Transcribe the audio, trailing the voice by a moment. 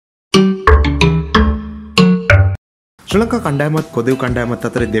ශ්‍රී ලංකා කණ්ඩායමත් කොදෙව් කණ්ඩායමත්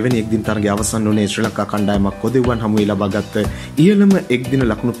අතර දෙවෙනි එක්දින තරගය අවසන් වුණේ ශ්‍රී ලංකා කණ්ඩායමක් කොදෙව්වන් හමුවේ ලබාගත් ඉහළම එක්දින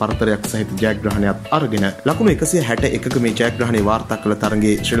ලකුණු පරතරයක් සහිත ජයග්‍රහණයක් අරගෙන ලකුණු 161ක මේ ජයග්‍රහණය වාර්තා කළ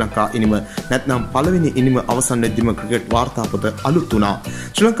තරගයේ ශ්‍රී ලංකා ඉනිම නැත්නම් පළවෙනි ඉනිම අවසන් වෙද්දිම ක්‍රිකට් වාර්තාපොත අලුත් වුණා.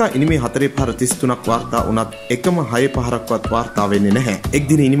 ශ්‍රී ලංකා ඉනිමේ 4 පහර 33ක් වාර්තා වුණත් එකම 6 පහරක්වත් වාර්තා වෙන්නේ නැහැ.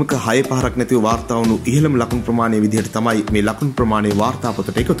 එක්දින ඉනිමක 6 පහරක් නැතිව වාර්තා වුණු ඉහළම ලකුණු ප්‍රමාණය විදිහට තමයි මේ ලකුණු ප්‍රමාණය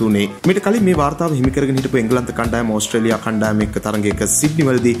වාර්තාපොතට එකතු වුණේ. මීට කලින් මේ වාර්තාව හිමි කරගෙන හිටපු එංගලන්ත කණ්ඩායම ඕස්ට්‍රේලියා කණ්ඩායම එක්ක තරගයක සිඩ්නි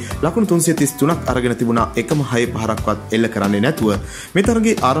වලදී ලකුණු 333ක් අරගෙන තිබුණා එකම 6 පහරක්වත් එල්ල කරන්නේ නැතුව. මේ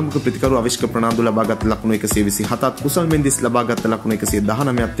තරගයේ ආරම්භක ප්‍රතිකරු අවිෂ්ක ප්‍රනාන්දු ලබාගත් ලකුණු 127ත් කුසල් මෙන්දිස් ලබාගත් ලකුණු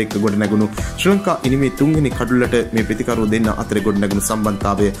 119ත් එක්ක ගොඩ නැගුණු ශ්‍රී ලංකා ඉනිමේ තුන්වෙනි කඩුල්ලට මේ ප්‍රතිකරු දෙන්න අතරේ ගොඩ නැගුණු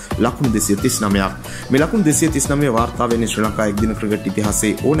සම්බන්ධතාවය ලකුණු 239ක්. මේ ලකුණු 239 වාර්තා වෙන්නේ ශ්‍රී ලංකා එක්දින ක්‍රිකට්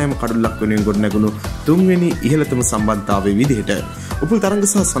ඉතිහාසයේ ඕනෑම කඩුල්ලක් වෙනුවෙන් ගොඩ නැගුණු තුන්වෙනි ඉහළතම සම්බන්ධතාවයේ විදිහට. උපුල් තරංග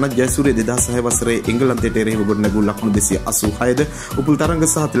සහ සනත් ජයසූරිය 2006 වසරේ එංගලන්තයට එරෙහිව ගොඩ නැගූ ලකුණු 286ද උපුල් තරංග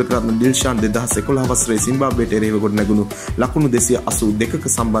සහ තිලකරත්න ඩිල්ෂාන් 2011 වසරේ සිම්බාබ්වේට එරෙහිව ගොඩ නැගුණු ලකුණු 282ක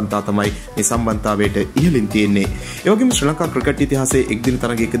සම්බන්ධතාව තමයි මේ සම්බන්ධතාවයට ඉහළින් තියෙන්නේ. ඒ වගේම ශ්‍රී ලංකා ක්‍රිකට් ඉතිහාසයේ එක්දින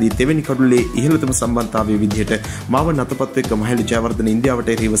තරගයකදී දෙවෙනි කඩුල්ලේ ඉහළතම සම්බන්ධතාවයේ විදිහට මාව නතපත් එක්ක මහලි ජයවර්ධන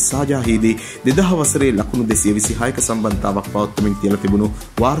ඉන්දියාවට එරෙහිව සාජාහීදී 2000 වසරේ ලකුණු 226ක සම්බන්ධතාවක් පවත්වමින් තියලා තිබුණු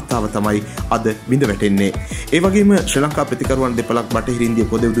වාර්තාව තමයි අද බිඳ වැටෙන්නේ. ඒ වගේම ශ්‍රී ලංකා ප්‍රතිකරුවන් දෙපළක් බටහිර ඉන්දිය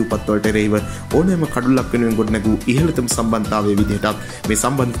පොදෙව් දූපත් වලට එරෙහිව ඕනෑම කඩුල්ලක් වෙනුවෙන් ගොඩ නැගූ ඉහළතම සම්බන්ධතාවයේ විදිහටත් මේ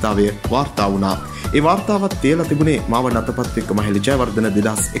සම්බන්ධතාවය වාර්තා වුණා. ඒ වාර්තාවත් තියලා තිබුණේ මාව නතපත් එක්ක මහලි ජයවර්ධන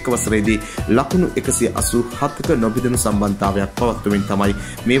 2001 වසරේදී ලකුණු 187ක නොබිදෙනු සම්බන්ධතාවයක් පවත්වමින් තමයි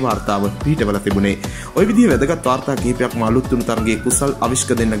මේ වාර්තාව පිටවලා තිබුණේ. ওই විදිහේ වැදගත් වාර්තා කිහිපයක්ම අලුත් වුණු තරගයේ කුසල්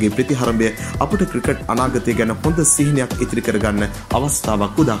අවිෂ්ක දෙන්නගේ ප්‍රතිහරඹය අපට ක්‍රිකට් අනාගතය ගැන හොඳ සිහිනයක් ඉතිරි කරගන්න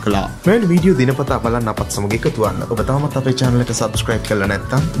අවස්ථාවක් උදා කළා. මෙවැනි වීඩියෝ දිනපතා බලන්න අපත් සමග එකතු වෙන්න. ඔබ තාමත් අපේ channel එකට subscribe කරලා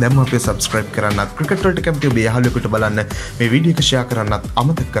නැත්නම් දැන්ම අපිව subscribe කරන්නත් ක්‍රිකට් වලට කැමති ඔබ යාළුවෙකුට බලන්න මේ වීඩියෝ එක share කරන්නත්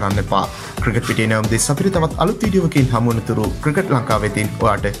අමතක කරන්න එපා. ක්‍රිකට් පිටේ නම් දෙස් අපිට තවත් අලුත් වීඩියෝවකින් හමු වෙනතුරු ක්‍රිකට් ලංකාවේ තින්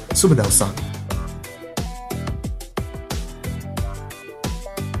ඔයාට සුබ දවසක්.